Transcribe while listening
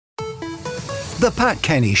The Pat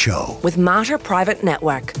Kenny Show with Mater Private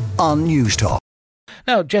Network on News Talk.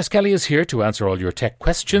 Now, Jess Kelly is here to answer all your tech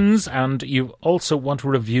questions, and you also want to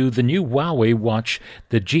review the new Huawei watch,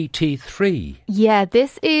 the GT3. Yeah,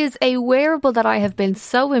 this is a wearable that I have been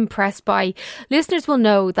so impressed by. Listeners will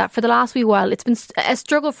know that for the last wee while, it's been a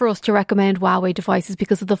struggle for us to recommend Huawei devices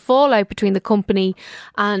because of the fallout between the company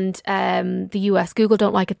and the US. Google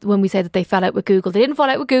don't like it when we say that they fell out with Google. They didn't fall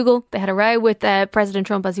out with Google. They had a row with President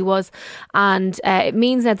Trump as he was, and it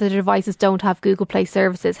means that the devices don't have Google Play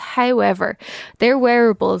services. However, their wearables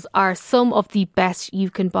are some of the best you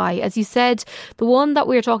can buy. As you said, the one that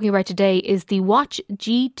we're talking about today is the Watch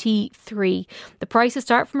GT3. The prices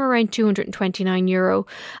start from around €229.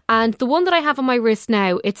 And the one that I have on my wrist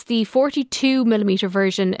now, it's the 42mm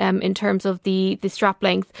version in terms of the strap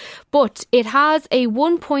length. But it has a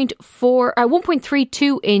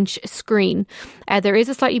 1.32 inch screen. There is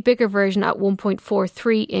a slightly bigger version at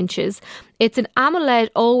 1.43 inches. It's an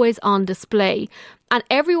AMOLED always on display. And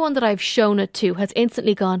everyone that I've shown it to has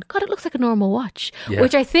instantly gone, God, it looks like a normal watch,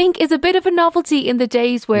 which I think is a bit of a novelty in the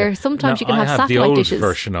days where sometimes you can have satellite dishes. I have the old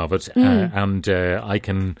version of it, and I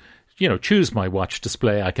can, choose my watch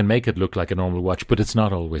display. I can make it look like a normal watch, but it's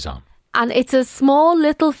not always on. And it's a small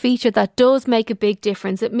little feature that does make a big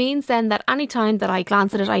difference. It means then that any time that I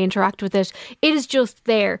glance at it, I interact with it, it is just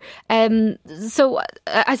there. So,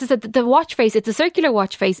 as I said, the watch face, it's a circular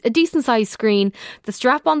watch face, a decent sized screen. The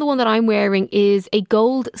strap on the one that I'm wearing is a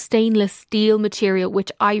gold stainless steel material,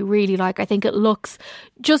 which I really like. I think it looks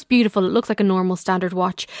just beautiful. It looks like a normal standard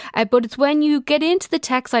watch. But it's when you get into the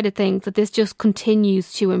tech side of things that this just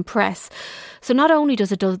continues to impress. So not only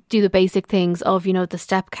does it do the basic things of, the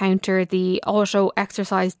step counter, the auto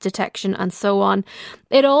exercise detection and so on,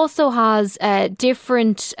 it also has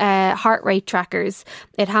different heart rate trackers.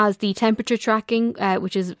 It has the temperature tracking,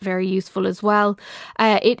 which is very useful as well.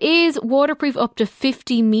 It is waterproof up to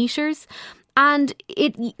 50 metres. And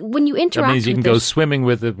when you interact with it... That means you can go swimming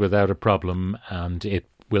with it without a problem, and it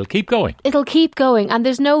will keep going. It'll keep going, and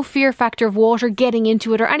there's no fear factor of water getting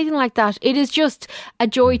into it or anything like that. It is just a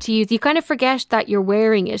joy to use. You kind of forget that you're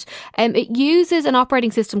wearing it. It uses an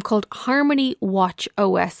operating system called Harmony Watch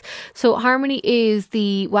OS. So Harmony is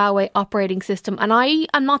the Huawei operating system, and I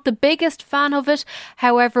am not the biggest fan of it.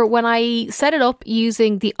 However, when I set it up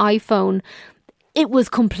using the iPhone, it was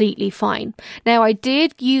completely fine. Now, I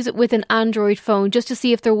did use it with an Android phone just to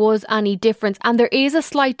see if there was any difference. And there is a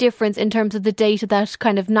slight difference in terms of the data that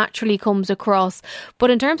kind of naturally comes across. But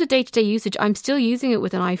in terms of day-to-day usage, I'm still using it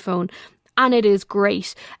with an iPhone. And it is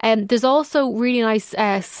great. There's also really nice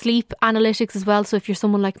sleep analytics as well. So if you're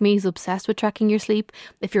someone like me who's obsessed with tracking your sleep,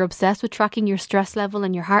 if you're obsessed with tracking your stress level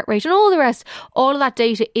and your heart rate and all the rest, all of that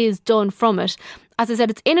data is done from it. As I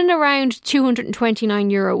said, it's in and around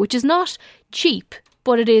 €229, which is not cheap,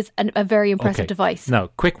 but it is a very impressive device. Now,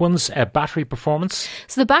 quick ones, battery performance.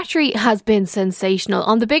 So the battery has been sensational.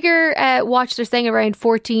 On the bigger watch, they're saying around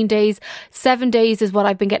 14 days. 7 days is what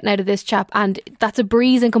I've been getting out of this chap, and that's a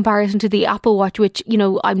breeze in comparison to the Apple Watch, which,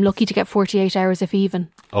 I'm lucky to get 48 hours if even.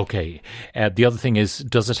 Okay. The other thing is,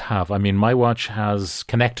 does it have, my watch has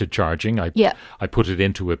connected charging. I put it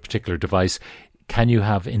into a particular device. Can you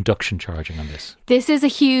have induction charging on this? This is a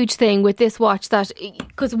huge thing with this watch,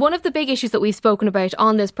 because one of the big issues that we've spoken about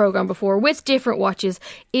on this programme before with different watches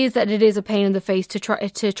is that it is a pain in the face to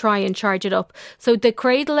try and charge it up. So the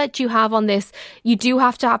cradle that you have on this, you do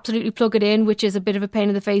have to absolutely plug it in, which is a bit of a pain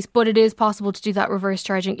in the face, but it is possible to do that reverse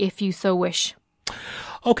charging if you so wish.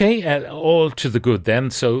 Okay, all to the good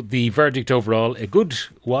then. So the verdict overall, a good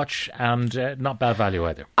watch and not bad value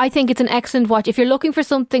either. I think it's an excellent watch. If you're looking for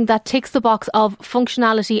something that ticks the box of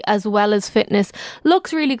functionality as well as fitness,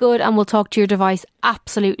 looks really good and will talk to your device,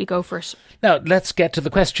 absolutely go for it. Now, let's get to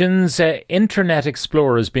the questions. Internet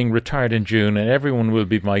Explorer is being retired in June and everyone will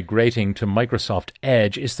be migrating to Microsoft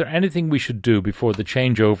Edge. Is there anything we should do before the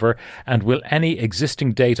changeover? And will any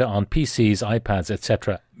existing data on PCs, iPads,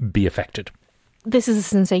 etc. be affected? This is a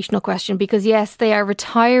sensational question because, yes, they are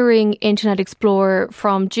retiring Internet Explorer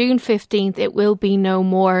from June 15th. It will be no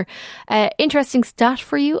more. Interesting stat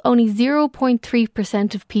for you, only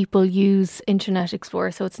 0.3% of people use Internet Explorer,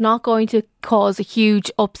 so it's not going to cause a huge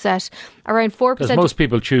upset. Around 4%. Because most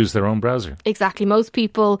people choose their own browser. Exactly. Most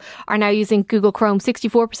people are now using Google Chrome.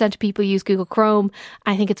 64% of people use Google Chrome.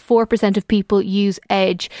 I think it's 4% of people use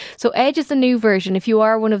Edge. So Edge is the new version. If you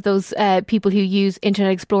are one of those people who use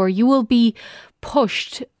Internet Explorer, you will be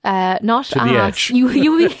pushed, not to the asked. edge. You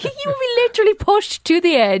will be literally pushed to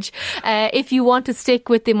the edge if you want to stick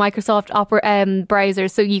with the Microsoft browser.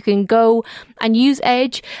 So you can go and use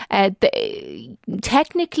Edge.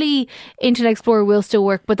 Technically, Internet Explorer will still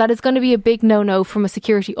work, but that is going to be a big no-no from a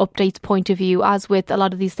security updates point of view, as with a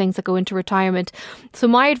lot of these things that go into retirement. So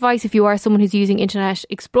my advice, if you are someone who's using Internet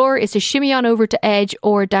Explorer, is to shimmy on over to Edge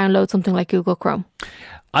or download something like Google Chrome.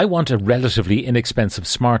 I want a relatively inexpensive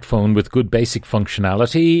smartphone with good basic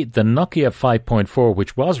functionality. The Nokia 5.4,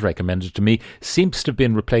 which was recommended to me, seems to have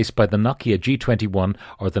been replaced by the Nokia G21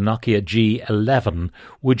 or the Nokia G11.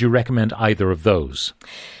 Would you recommend either of those?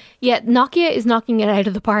 Yeah, Nokia is knocking it out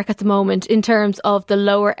of the park at the moment in terms of the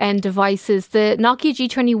lower end devices. The Nokia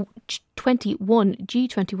G21,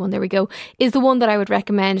 there we go, is the one that I would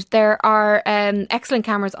recommend. There are excellent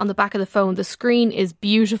cameras on the back of the phone. The screen is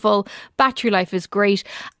beautiful, battery life is great,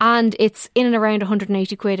 and it's in and around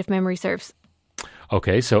 180 quid if memory serves.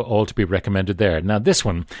 Okay, so all to be recommended there. Now this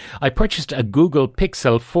one, I purchased a Google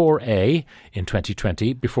Pixel 4a in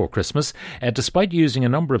 2020 before Christmas. Despite using a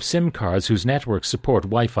number of SIM cards whose networks support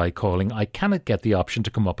Wi-Fi calling, I cannot get the option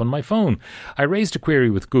to come up on my phone. I raised a query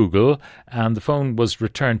with Google and the phone was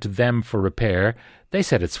returned to them for repair. They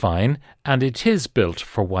said it's fine and it is built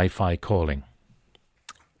for Wi-Fi calling.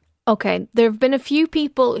 Okay, there have been a few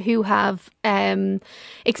people who have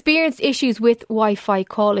experienced issues with Wi-Fi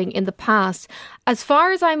calling in the past. As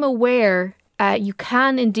far as I'm aware, you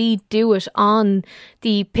can indeed do it on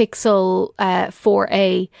the Pixel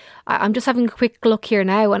 4a. I'm just having a quick look here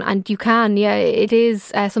now, and you can, yeah, it is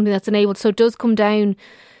something that's enabled. So it does come down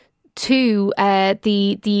to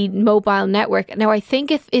the mobile network. Now, I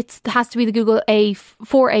think if it has to be the Google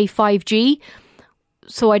 4a 5G.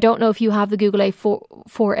 So I don't know if you have the Google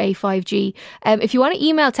A4A 5G. If you want to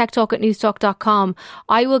email techtalk@newstalk.com,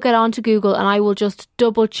 I will get on to Google and I will just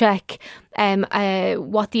double check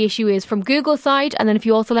what the issue is from Google's side. And then if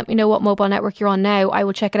you also let me know what mobile network you're on now, I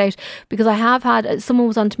will check it out. Because I have had, someone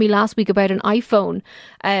was on to me last week about an iPhone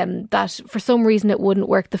that for some reason it wouldn't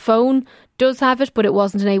work. The phone does have it, but it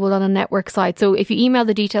wasn't enabled on a network side. So if you email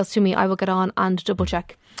the details to me, I will get on and double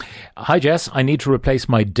check. Hi Jess, I need to replace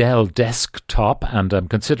my Dell desktop and I'm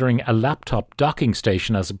considering a laptop docking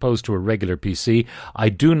station as opposed to a regular PC. I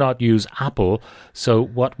do not use Apple, so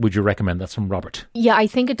what would you recommend? That's from Robert. Yeah, I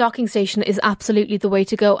think a docking station is absolutely the way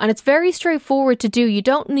to go, and it's very straightforward to do. You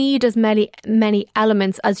don't need as many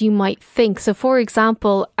elements as you might think. So for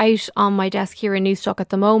example, out on my desk here in Newstalk at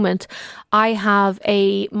the moment, I have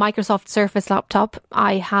a Microsoft Surface laptop.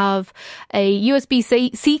 I have a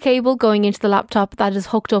USB-C cable going into the laptop that is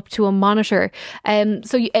hooked up to a monitor. I'm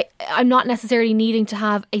not necessarily needing to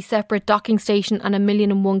have a separate docking station and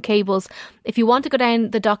 1,000,001 cables. If you want to go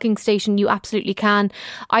down the docking station, you absolutely can.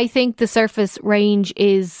 I think the Surface range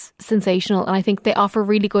is sensational and I think they offer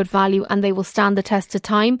really good value and they will stand the test of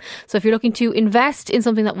time. So if you're looking to invest in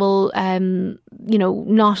something that will,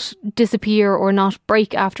 not disappear or not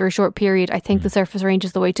break after a short period, I think the Surface range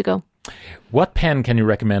is the way to go. What pen can you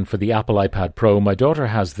recommend for the Apple iPad Pro? My daughter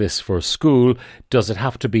has this for school. Does it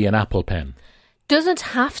have to be an Apple pen? Doesn't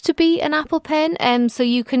have to be an Apple pen. So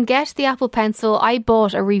you can get the Apple Pencil. I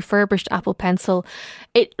bought a refurbished Apple Pencil.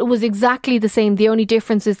 It was exactly the same. The only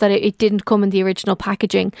difference is that it didn't come in the original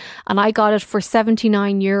packaging. And I got it for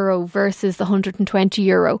 €79 versus the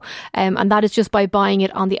 €120. And that is just by buying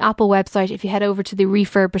it on the Apple website. If you head over to the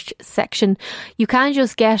refurbished section, you can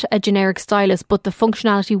just get a generic stylus, but the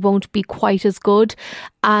functionality won't be quite as good.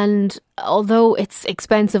 And although it's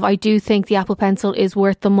expensive, I do think the Apple Pencil is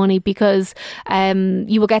worth the money because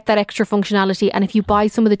you will get that extra functionality. And if you buy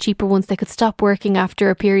some of the cheaper ones, they could stop working after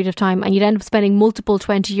a period of time and you'd end up spending multiple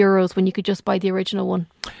 €20 when you could just buy the original one.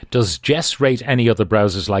 Does Jess rate any other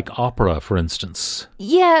browsers like Opera, for instance?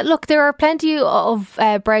 Yeah, look, there are plenty of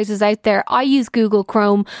browsers out there. I use Google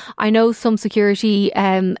Chrome. I know some security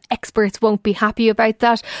experts won't be happy about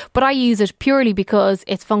that, but I use it purely because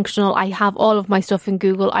it's functional. I have all of my stuff in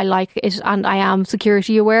Google. I like it and I am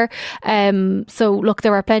security aware. So look,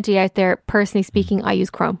 there are plenty out there. Personally speaking, I use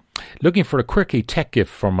Chrome. Looking for a quirky tech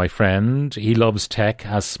gift for my friend. He loves tech,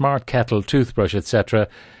 has smart kettle, toothbrush, etc.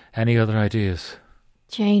 Any other ideas?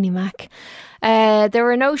 Janie Mac.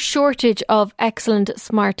 There are no shortage of excellent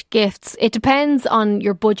smart gifts. It depends on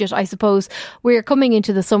your budget, I suppose. We're coming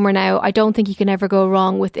into the summer now. I don't think you can ever go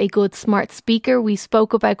wrong with a good smart speaker. We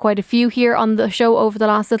spoke about quite a few here on the show over the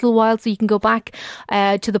last little while, so you can go back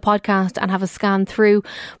to the podcast and have a scan through.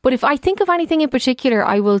 But if I think of anything in particular,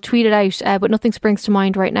 I will tweet it out, but nothing springs to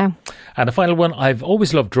mind right now. And a final one, I've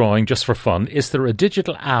always loved drawing just for fun. Is there a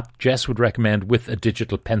digital app Jess would recommend with a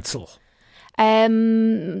digital pencil?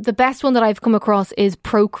 The best one that I've come across is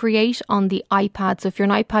Procreate on the iPad. So if you're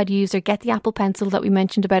an iPad user, get the Apple Pencil that we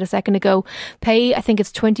mentioned about a second ago. Pay, I think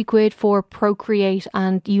it's 20 quid for Procreate,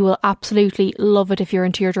 and you will absolutely love it if you're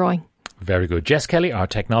into your drawing. Very good. Jess Kelly, our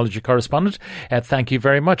technology correspondent, thank you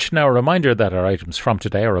very much. Now, a reminder that our items from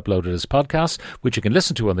today are uploaded as podcasts, which you can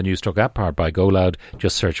listen to on the Newstalk app powered by Go Loud.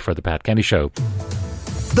 Just search for The Pat Kenny Show.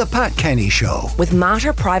 The Pat Kenny Show. With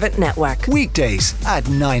Matter Private Network. Weekdays at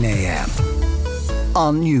 9 a.m.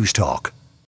 on Newstalk.